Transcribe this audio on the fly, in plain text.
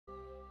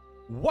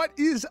What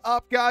is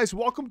up, guys?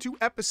 Welcome to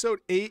episode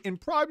 8 and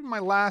probably my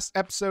last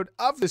episode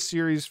of the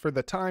series for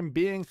the time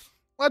being.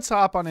 Let's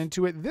hop on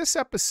into it. This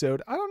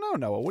episode, I don't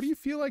know, Noah. What do you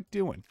feel like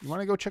doing? You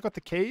want to go check out the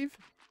cave?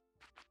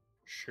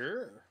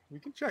 Sure. We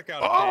can check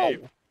out a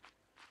cave.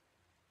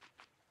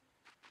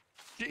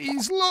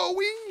 Jeez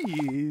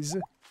Louise!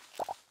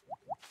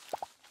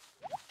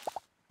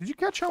 Did you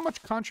catch how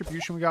much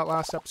contribution we got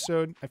last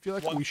episode? I feel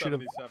like we should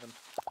have...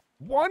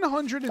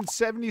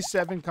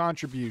 177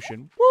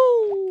 contribution.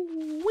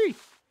 Woo-wee!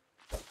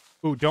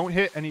 Ooh, don't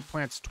hit any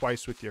plants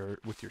twice with your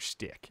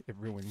stick. It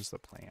ruins the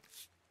plant.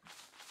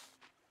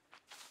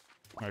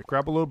 All right,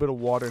 grab a little bit of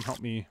water and help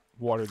me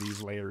water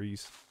these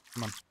Larrys.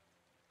 Come on.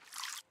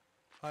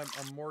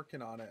 I'm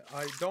working on it.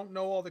 I don't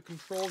know all the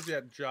controls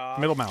yet, Josh.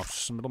 Middle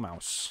mouse. Middle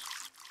mouse.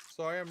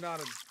 So I am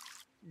not a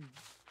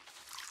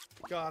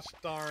gosh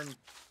darn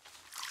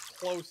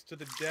close to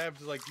the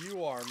devs like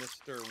you are,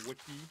 Mr.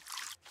 Wiki.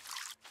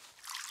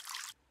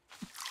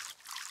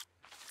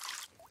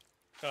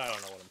 I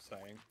don't know what I'm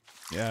saying.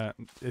 Yeah,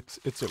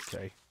 it's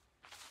okay.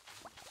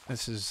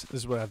 This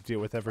is what I have to deal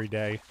with every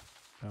day.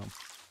 So,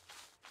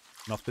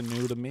 nothing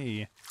new to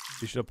me.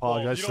 You should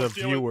apologize to the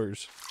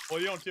viewers. Well,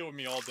 you don't deal with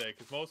me all day,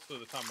 because most of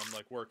the time I'm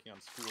like working on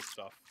school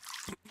stuff.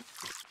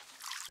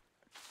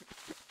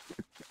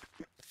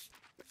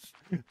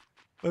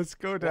 Let's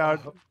go down.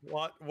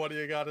 What do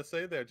you got to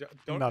say there? Should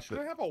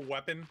I have a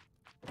weapon?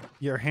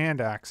 Your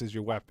hand axe is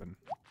your weapon.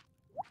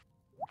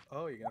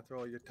 Oh, you're gonna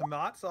throw all your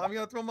tomatoes? So I'm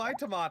gonna throw my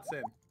tomatoes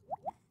in.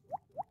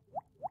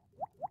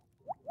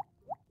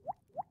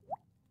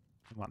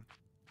 Come on.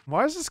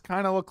 Why does this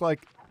kind of look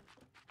like...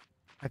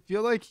 I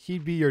feel like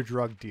he'd be your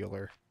drug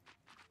dealer.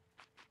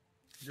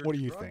 What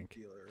do you think?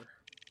 Dealer.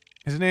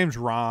 His name's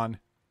Ron.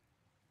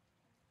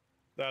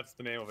 That's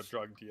the name of a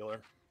drug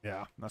dealer.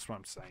 Yeah, that's what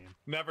I'm saying.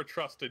 Never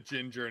trust a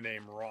ginger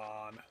named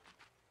Ron.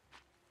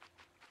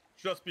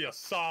 Just be a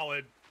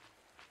solid...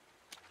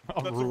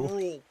 That's a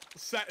rule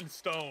set in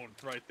stone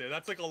right there.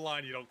 That's like a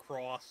line you don't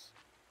cross.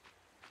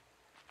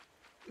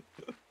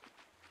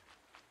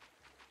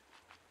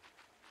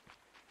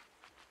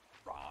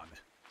 Ron.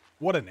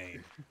 What a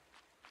name.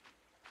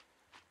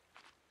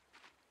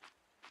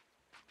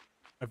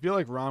 I feel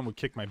like Ron would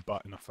kick my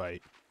butt in a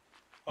fight.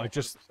 Like,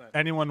 just 100%.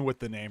 anyone with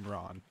the name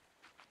Ron.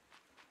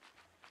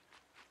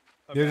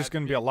 They're just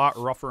going to be a lot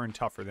rougher and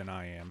tougher than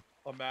I am.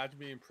 Imagine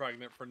being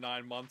pregnant for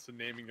 9 months and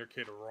naming your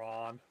kid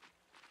Ron.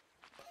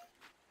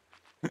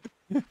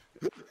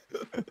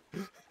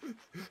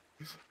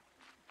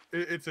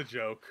 It's a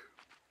joke.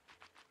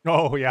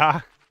 Oh,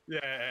 yeah?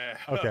 Yeah.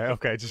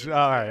 Okay. Just,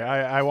 all right.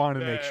 I wanted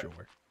to make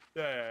sure.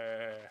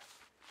 Yeah.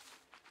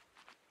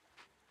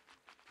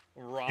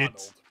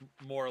 Ronald.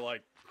 More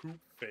like poop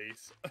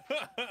face.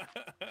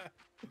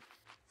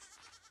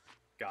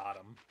 Got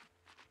him.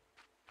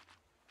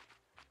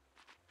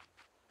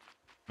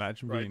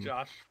 Imagine right, being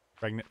Josh?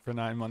 pregnant for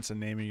 9 months and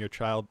naming your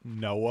child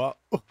Noah.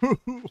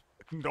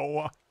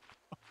 Noah.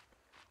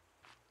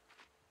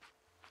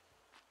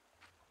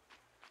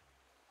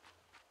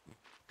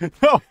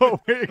 No, where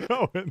are you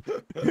going?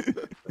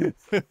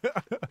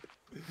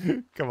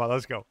 Come on,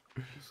 let's go.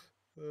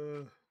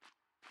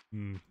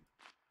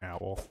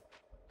 Owl.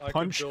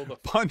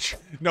 Punch.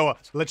 Noah,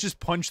 let's just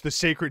punch the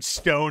sacred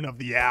stone of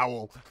the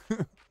owl.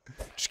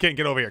 Just can't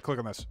get over here. Click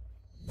on this.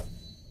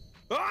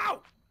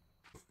 Oh!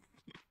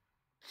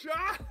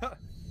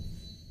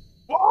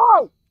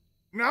 Whoa!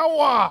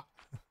 Noah!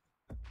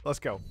 Let's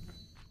go.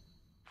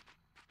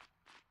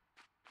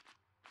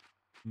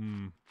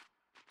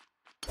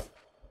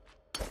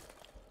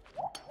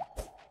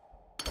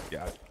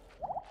 Yeah.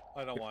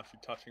 I don't want you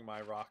touching my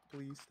rock,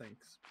 please.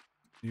 Thanks.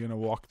 You gonna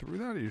walk through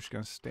that, or you just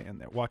gonna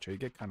stand there? Watch it. You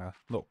get kind of a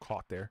little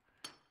caught there.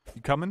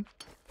 You coming?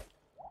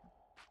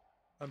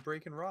 I'm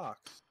breaking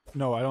rocks.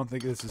 No, I don't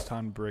think this is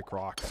time to break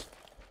rocks.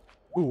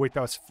 Ooh, wait,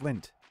 that was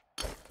flint.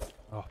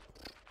 Oh.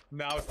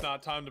 Now it's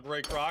not time to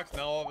break rocks.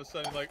 Now all of a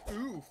sudden, like,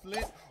 ooh,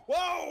 flint.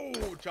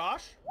 Whoa,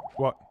 Josh.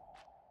 What?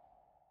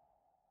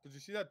 Did you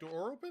see that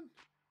door open?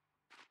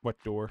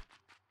 What door?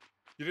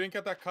 You didn't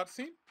get that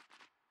cutscene?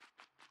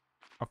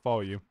 I'll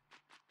follow you.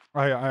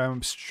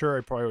 I'm sure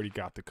I probably already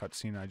got the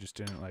cutscene. I just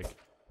didn't, like,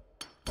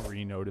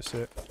 re-notice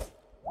it.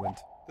 Flint.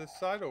 This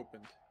side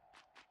opened.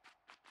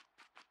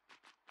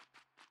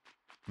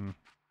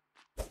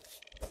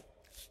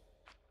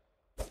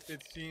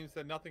 It seems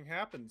that nothing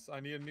happens. I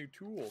need a new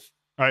tool.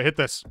 All right, hit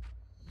this.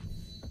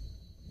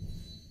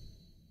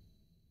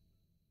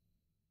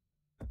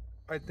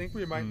 I think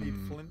we might need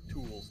flint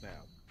tools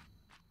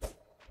now.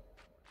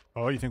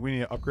 Oh, you think we need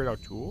to upgrade our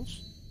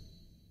tools?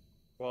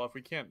 Well, if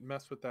we can't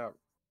mess with that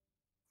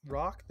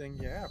rock thing,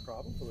 yeah,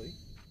 probably.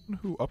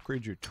 Who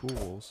upgrades your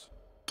tools?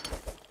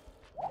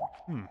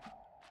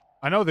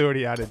 I know they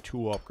already added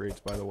tool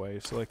upgrades, by the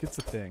way, so, like, it's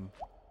a thing.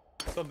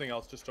 Something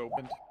else just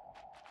opened.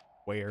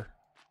 Where?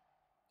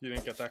 You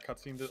didn't get that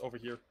cutscene over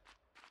here.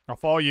 I'll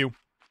follow you.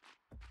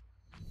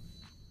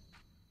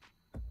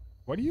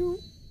 What do you...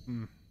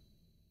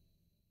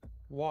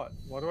 What?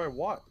 What do I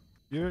want?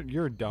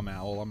 You're a dumb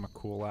owl. I'm a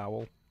cool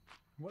owl.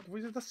 What?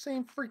 We did the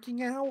same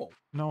freaking owl.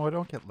 No,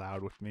 don't get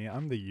loud with me.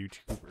 I'm the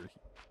YouTuber.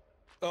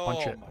 Oh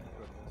Punch it. my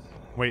goodness.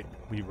 Wait,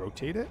 we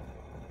rotate it?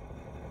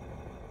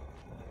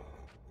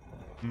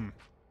 Hmm.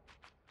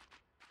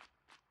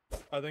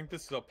 I think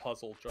this is a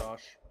puzzle,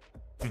 Josh.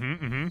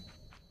 Mm-hmm.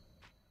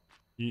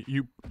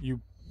 You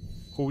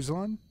pose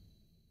on?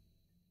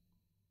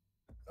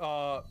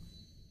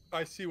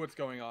 I see what's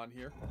going on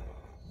here.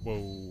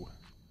 Whoa.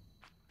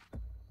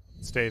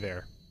 Stay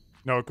there.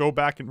 No, go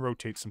back and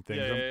rotate some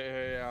things.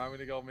 Yeah. I'm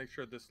gonna go make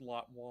sure this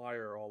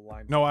wire all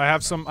lines. No, up. I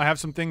have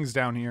some things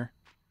down here.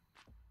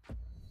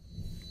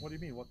 What do you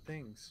mean? What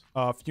things?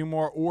 A few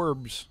more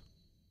orbs.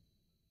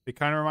 They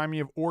kind of remind me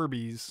of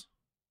Orbeez.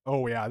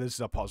 Oh yeah, this is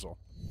a puzzle.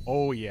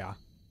 Oh yeah.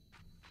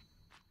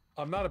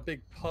 I'm not a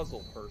big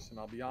puzzle person.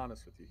 I'll be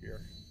honest with you here.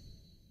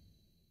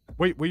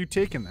 Wait, where you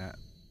taking that?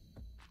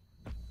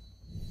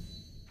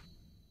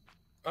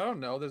 I don't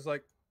know. There's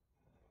like.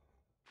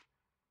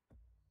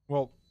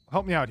 Well,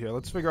 help me out here.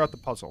 Let's figure out the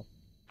puzzle.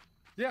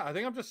 Yeah, I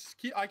think I'm just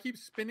I keep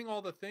spinning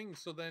all the things,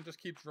 so then it just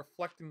keeps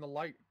reflecting the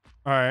light.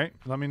 All right,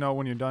 let me know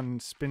when you're done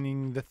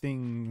spinning the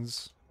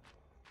things.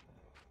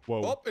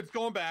 Whoa. Oh, it's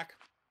going back.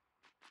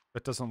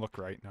 That doesn't look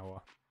right,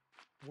 Noah.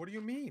 What do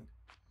you mean?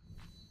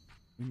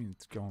 What do you mean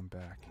it's going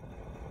back?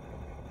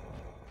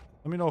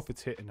 Let me know if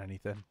it's hitting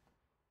anything.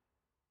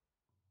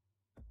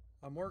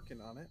 I'm working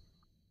on it.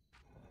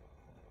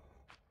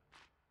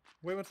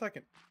 Wait 1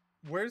 second.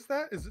 Where's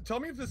that? Tell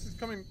me if this is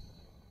coming.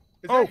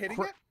 Is that hitting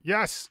it?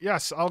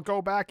 Yes, I'll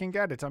go back and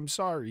get it. I'm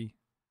sorry.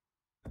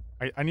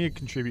 I need to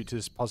contribute to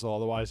this puzzle,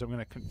 otherwise I'm going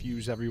to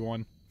confuse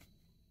everyone.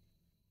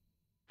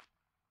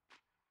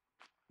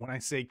 When I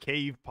say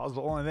cave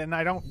puzzle, and then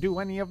I don't do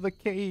any of the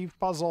cave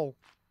puzzle.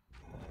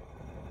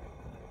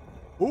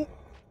 Ooh.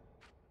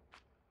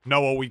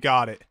 Noah, we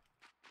got it.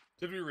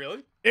 Did we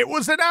really? It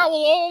was an owl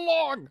all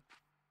along.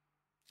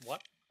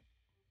 What?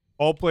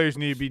 All players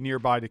need to be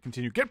nearby to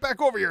continue. Get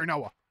back over here,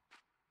 Noah.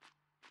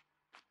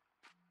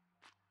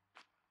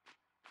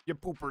 You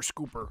pooper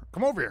scooper.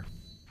 Come over here.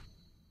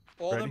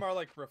 All of them are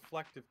like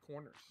reflective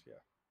corners. Yeah.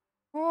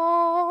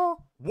 Oh.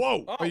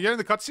 Whoa. Oh. Are you getting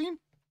the cutscene?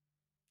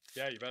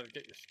 Yeah, you better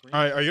get your screen.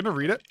 All right. Are you going to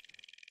read it?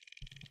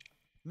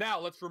 Now,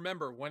 let's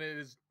remember when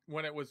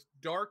it was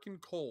dark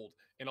and cold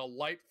and a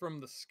light from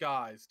the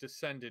skies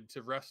descended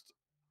to rest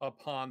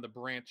upon the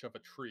branch of a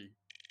tree.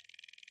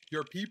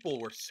 Your people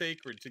were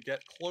sacred to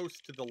get close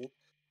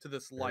to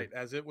this light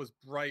as it was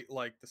bright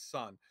like the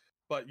sun.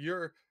 But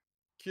your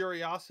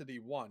curiosity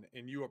won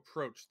and you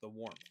approached the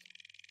warmth.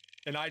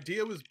 An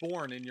idea was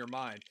born in your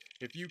mind.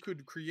 If you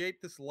could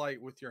create this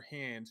light with your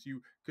hands,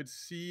 you could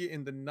see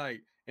in the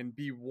night and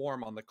be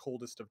warm on the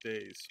coldest of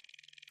days.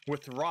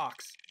 With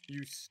rocks,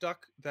 you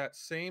stuck that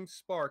same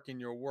spark in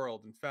your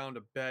world and found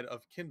a bed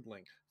of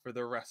kindling for it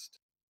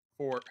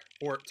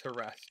to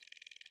rest.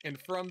 And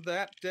from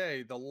that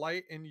day, the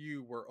light and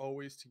you were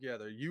always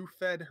together. You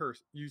fed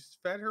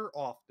her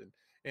often,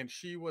 and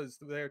she was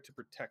there to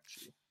protect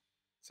you.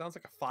 Sounds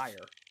like a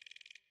fire.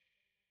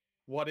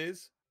 What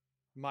is,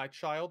 my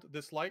child,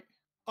 this light?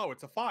 Oh,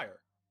 it's a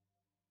fire.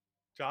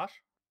 Josh?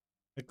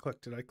 I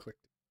clicked it.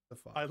 The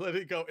fire. I let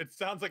it go. It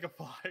sounds like a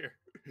fire.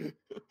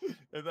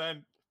 And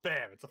then,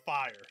 bam, it's a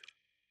fire.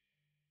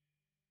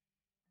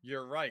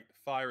 You're right.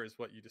 Fire is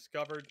what you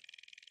discovered.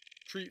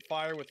 Treat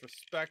fire with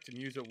respect and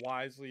use it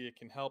wisely. It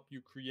can help you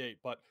create,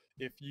 but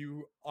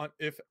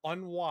if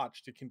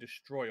unwatched, it can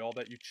destroy all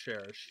that you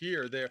cherish.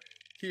 Here,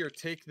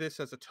 take this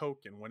as a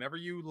token. Whenever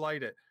you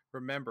light it,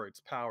 remember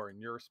its power and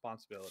your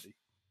responsibility.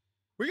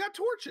 We got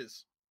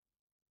torches.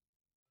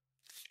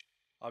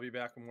 I'll be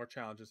back with more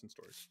challenges and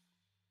stories.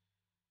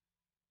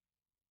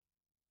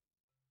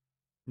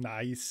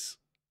 Nice.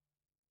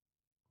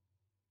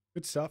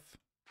 Good stuff.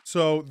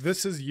 So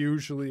this is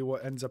usually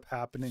what ends up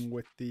happening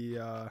with the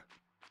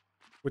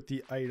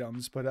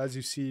items, but as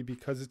you see,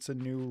 because it's a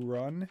new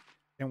run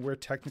and we're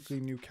technically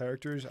new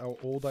characters, our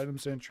old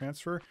items didn't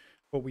transfer.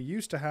 But we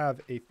used to have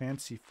a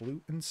fancy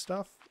flute and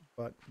stuff,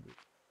 but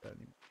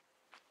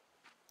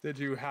did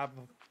you have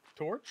a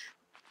torch?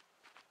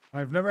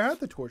 I've never had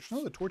the torch.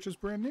 No, the torch is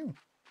brand new.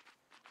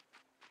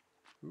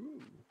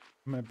 Ooh.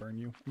 I'm gonna burn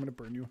you. I'm gonna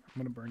burn you.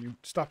 I'm gonna burn you.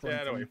 Stop running.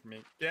 Get away from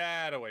me.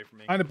 Get away from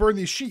me. I'm gonna burn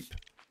these sheep.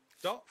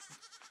 Don't.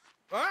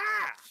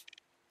 Ah!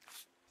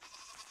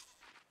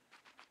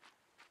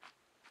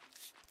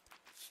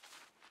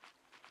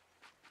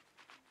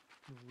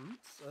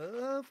 Roots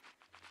of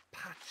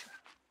Pacha.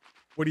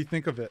 What do you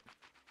think of it?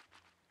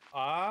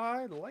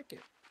 I like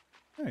it.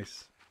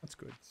 Nice. That's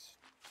good.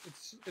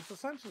 It's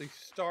essentially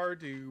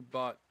Stardew,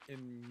 but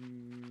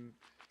in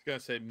I was gonna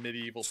say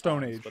medieval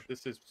Stone times, Age. but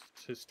this is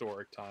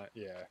historic time.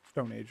 Yeah.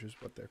 Stone Age is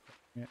what they're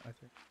calling it, I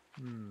think.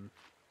 Hmm.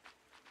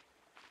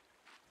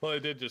 Well, they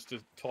did just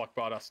to talk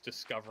about us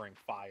discovering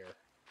fire.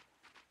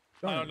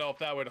 I don't know if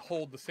that would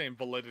hold the same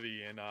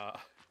validity in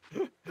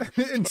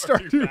in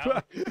Stardew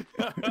Valley.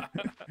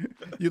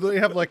 You literally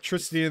have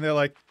electricity and they're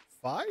like,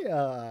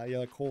 fire. You're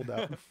like, hold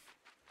out.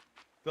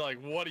 They're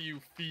like, what do you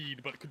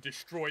feed but could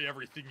destroy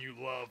everything you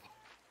love?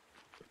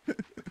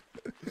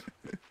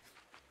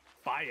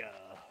 Fire.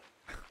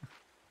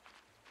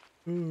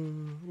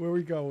 Where are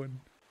we going?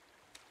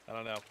 I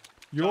don't know.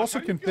 You Josh, also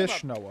how do you can feel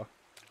fish, about- Noah.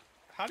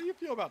 How do you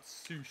feel about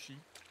sushi?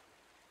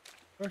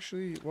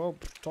 Actually, well,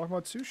 talking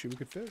about sushi, we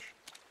could fish.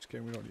 Just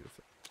kidding, we don't need to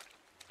fish.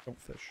 Don't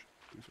fish.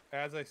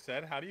 As I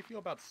said, how do you feel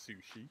about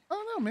sushi? I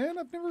don't know, man.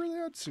 I've never really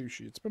had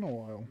sushi. It's been a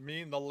while.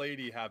 Me and the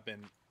lady have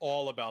been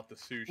all about the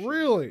sushi.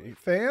 Really?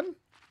 Fan?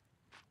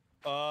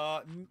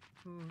 Not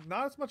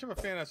as much of a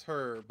fan as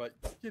her, but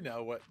you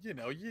know what? You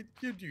know, you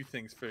do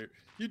things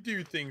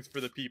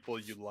for the people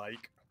you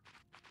like.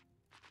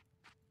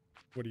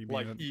 What do you mean?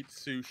 Like eat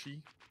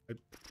sushi.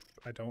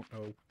 I don't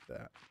know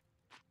that.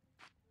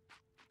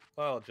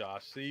 Well,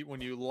 Josh, see,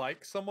 when you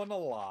like someone a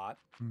lot,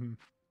 Mm-hmm.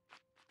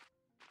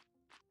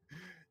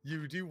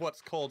 you do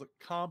what's called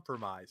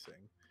compromising.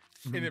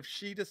 Mm-hmm. And if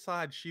she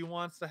decides she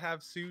wants to have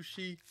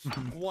sushi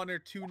 1 or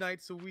 2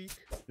 nights a week,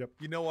 Yep.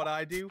 you know what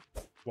I do?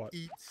 What?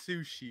 Eat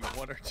sushi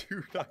 1 or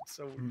 2 nights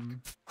a week.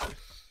 Mm-hmm.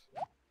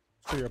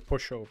 So you're a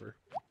pushover.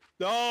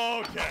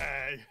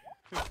 Okay.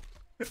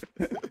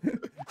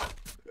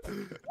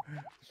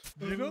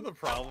 You know the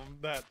problem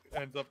that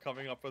ends up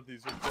coming up with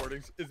these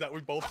recordings is that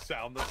we both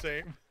sound the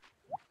same.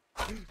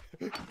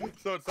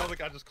 So it sounds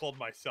like I just called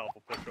myself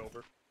a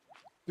pushover.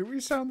 Do we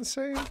sound the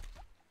same?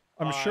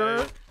 I'm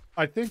sure.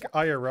 I think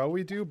IRL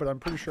we do, but I'm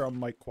pretty sure our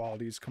mic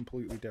quality is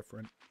completely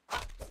different.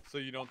 So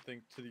you don't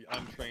think to the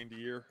untrained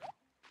ear?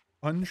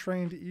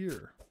 Untrained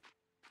ear.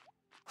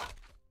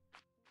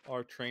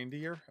 Or trained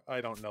ear?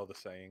 I don't know the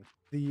saying.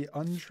 The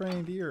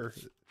untrained ear.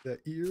 The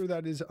ear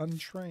that is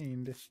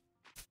untrained.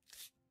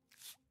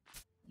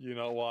 You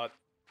know what?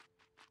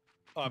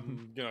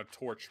 I'm gonna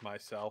torch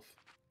myself.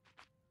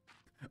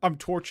 I'm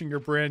torching your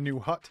brand new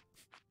hut.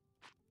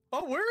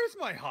 Oh, where is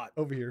my hut?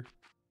 Over here.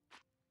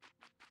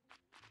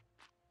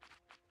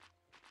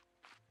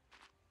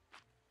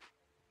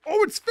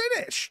 Oh, it's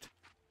finished!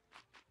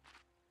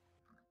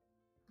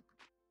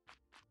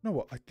 No,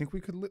 what? I think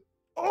we could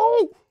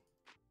Oh!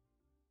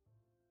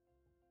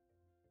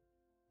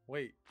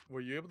 Wait,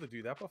 were you able to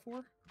do that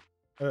before?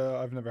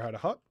 I've never had a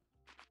hut.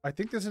 I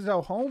think this is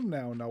our home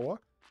now, Noah.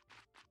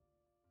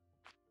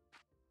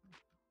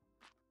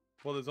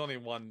 Well, there's only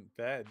one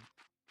bed.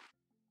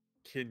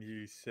 Can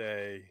you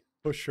say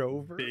Push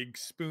over. big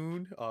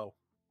spoon? Oh.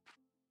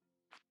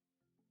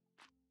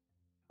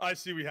 I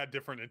see we had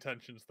different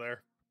intentions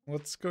there.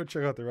 Let's go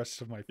check out the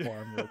rest of my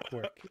farm real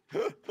quick.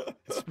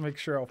 Let's make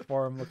sure our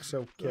farm looks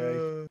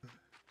okay.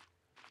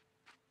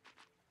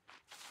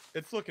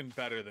 It's looking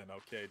better than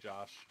okay,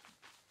 Josh.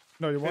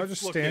 No, you want to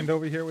It's just stand looking-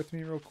 over here with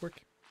me real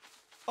quick?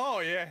 Oh,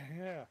 yeah,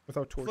 yeah.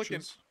 Without It's looking-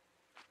 torches?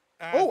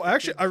 As Oh, the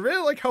actually, I kids-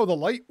 really like how the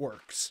light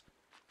works.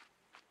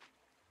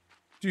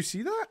 Do you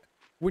see that?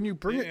 When you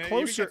bring Yeah, it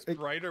closer, It even gets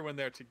brighter when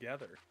they're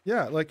together.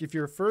 yeah, like if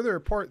you're further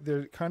apart,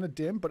 they're kind of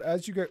dim, but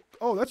as you get,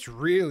 oh, that's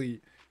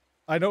really,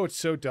 I know it's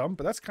so dumb,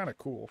 but that's kind of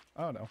cool.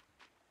 I don't know.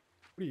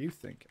 What do you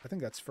think? I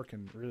think that's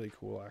freaking really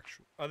cool,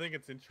 actually. I think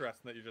it's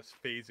interesting that you're just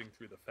phasing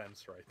through the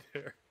fence right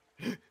there.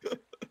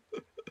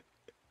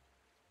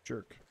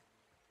 Jerk.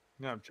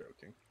 No, I'm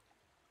joking.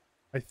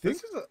 I think,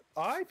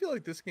 I feel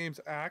like this game's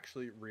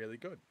actually really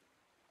good.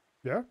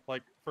 yeah.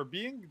 Like, for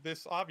being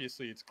this,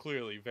 obviously, it's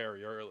clearly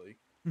very early.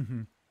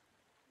 Mm-hmm.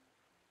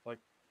 Like,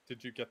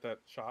 did you get that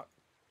shot?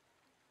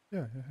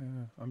 Yeah.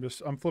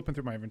 I'm flipping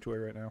through my inventory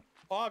right now.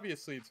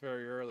 Obviously, it's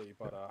very early,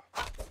 but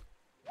I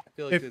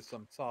feel like there's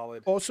some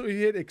solid. Also, you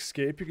hit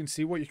escape, you can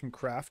see what you can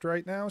craft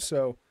right now.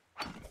 So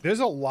there's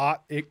a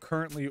lot it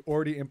currently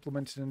already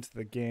implemented into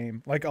the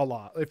game, like a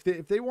lot. If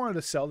they wanted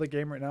to sell the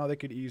game right now, they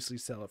could easily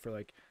sell it for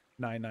like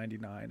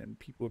 $9.99, and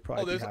people would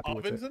probably be There's happy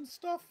with ovens it. and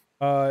stuff.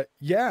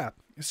 Yeah.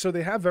 So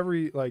they have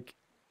every like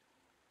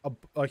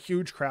a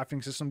huge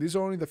crafting system. These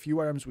are only the few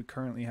items we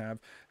currently have.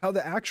 How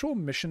the actual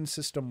mission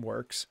system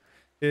works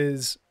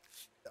is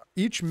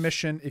each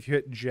mission, if you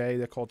hit J,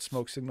 they're called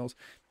smoke signals,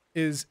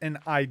 is an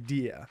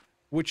idea,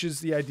 which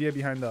is the idea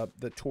behind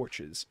the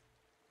torches.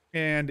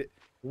 And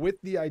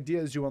with the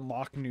ideas, you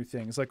unlock new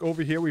things. Like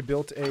over here, we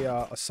built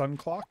a sun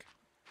clock,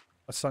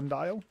 a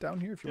sundial down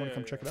here. If you want to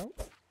come check it out,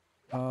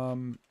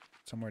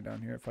 somewhere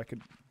down here. If I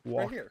could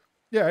walk. Right here.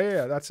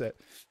 Yeah, that's it.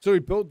 So we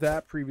built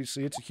that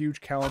previously. It's a huge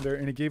calendar,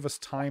 and it gave us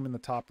time in the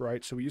top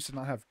right. So we used to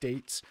not have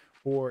dates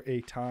or a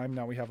time.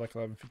 Now we have like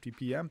 11:50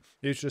 p.m.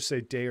 It used to just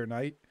say day or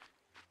night.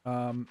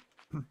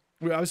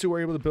 We obviously were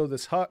able to build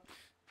this hut.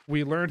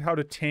 We learned how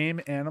to tame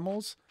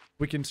animals.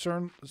 We can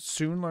soon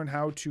learn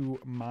how to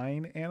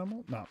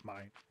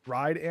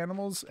ride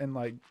animals and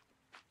like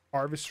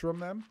harvest from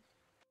them.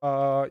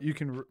 You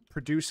can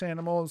produce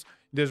animals.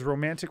 There's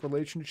romantic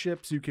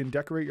relationships. You can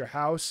decorate your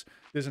house.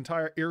 There's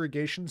entire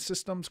irrigation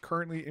systems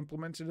currently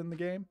implemented in the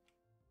game.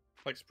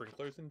 Like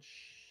sprinklers and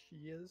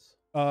shiz.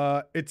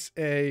 It's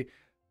a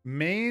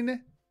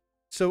main.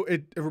 So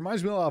it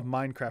reminds me a lot of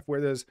Minecraft,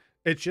 where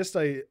it's just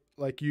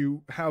like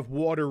you have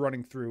water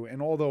running through,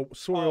 and all the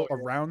soil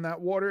around that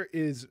water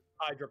is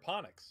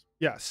hydroponics.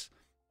 Yes,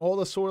 all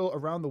the soil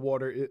around the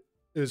water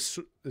is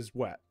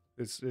wet.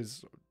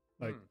 Is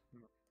like.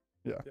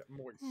 Yeah.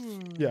 Moist.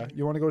 Yeah.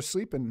 You want to go to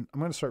sleep, and I'm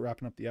going to start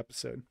wrapping up the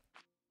episode.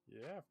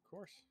 Yeah, of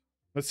course.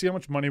 Let's see how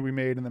much money we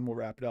made, and then we'll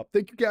wrap it up.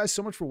 Thank you guys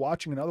so much for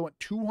watching. Another one,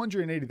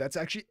 280. That's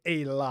actually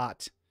a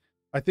lot.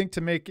 I think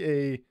to make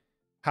a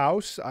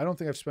house, I don't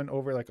think I've spent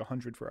over like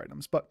 100 for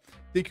items. But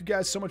thank you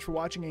guys so much for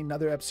watching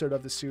another episode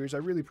of the series. I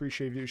really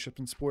appreciate viewership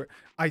and support.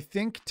 I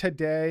think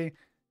today,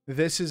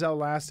 this is our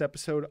last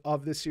episode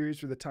of this series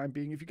for the time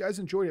being. If you guys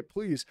enjoyed it,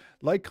 please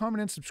like, comment,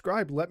 and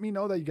subscribe. Let me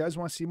know that you guys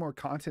want to see more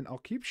content. I'll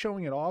keep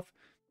showing it off.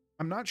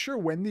 I'm not sure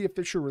when the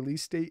official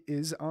release date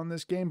is on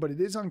this game, but it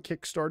is on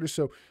Kickstarter,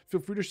 so feel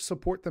free to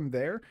support them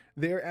there.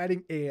 They're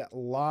adding a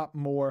lot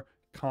more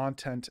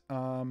content. I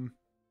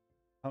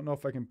don't know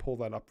if I can pull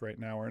that up right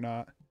now or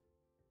not.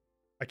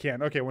 I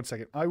can. Okay, one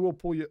second. I will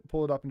pull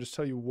it up and just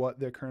tell you what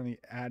they're currently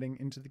adding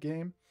into the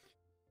game.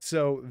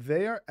 So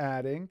they are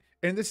adding,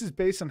 and this is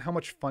based on how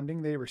much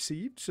funding they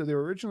received. So they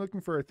were originally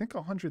looking for, I think,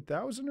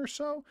 100,000 or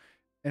so,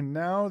 and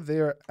now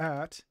they're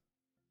at...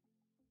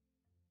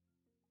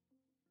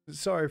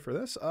 Sorry for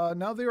this.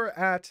 Now they are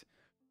at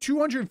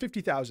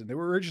 250,000. They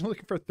were originally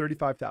looking for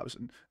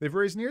 35,000. They've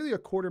raised nearly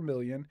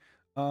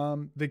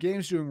 $250,000. The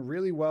game's doing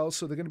really well,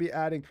 so they're going to be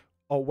adding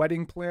a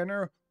wedding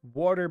planner,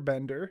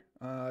 waterbender,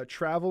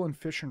 travel and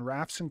fish and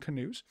rafts and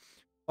canoes,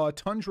 a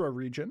tundra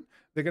region.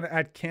 They're going to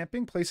add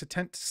camping, place a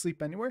tent to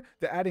sleep anywhere.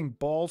 They're adding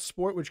ball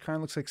sport, which kind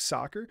of looks like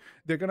soccer.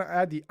 They're going to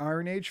add the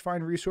Iron Age,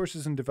 find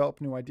resources and develop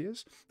new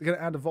ideas. They're going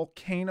to add a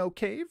volcano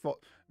cave,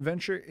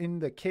 venture in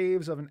the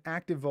caves of an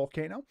active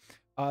volcano.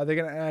 They're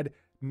going to add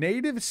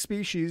native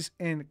species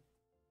and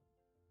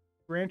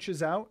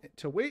branches out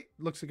to wait.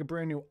 Looks like a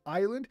brand new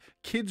island.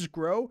 Kids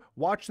grow,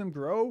 watch them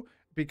grow,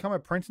 become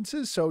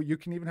apprentices. So you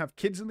can even have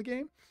kids in the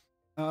game.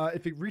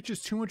 If it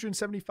reaches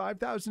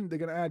 275,000, they're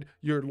going to add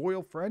your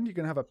loyal friend. You're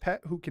going to have a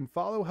pet who can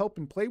follow, help,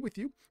 and play with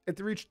you. If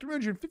they reach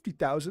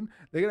 350,000,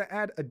 they're going to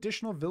add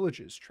additional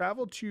villages.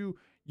 Travel to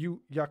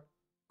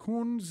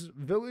Yakun's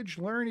village,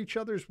 learn each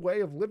other's way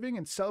of living,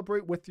 and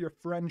celebrate with your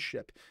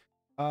friendship.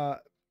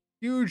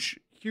 Huge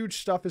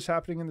stuff is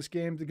happening in this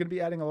game. They're going to be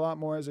adding a lot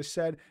more, as I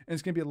said, and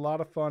it's going to be a lot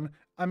of fun.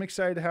 I'm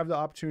excited to have the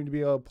opportunity to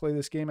be able to play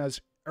this game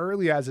as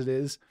early as it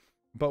is,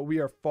 but we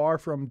are far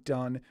from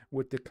done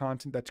with the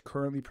content that's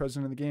currently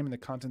present in the game and the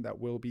content that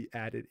will be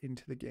added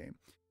into the game.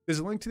 There's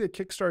a link to the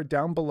Kickstarter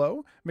down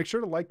below. Make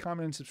sure to like,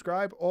 comment, and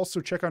subscribe.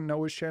 Also, check out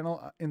Noah's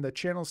channel in the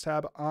channels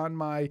tab on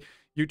my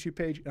YouTube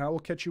page, and I will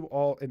catch you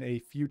all in a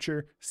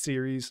future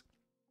series.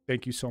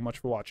 Thank you so much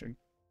for watching.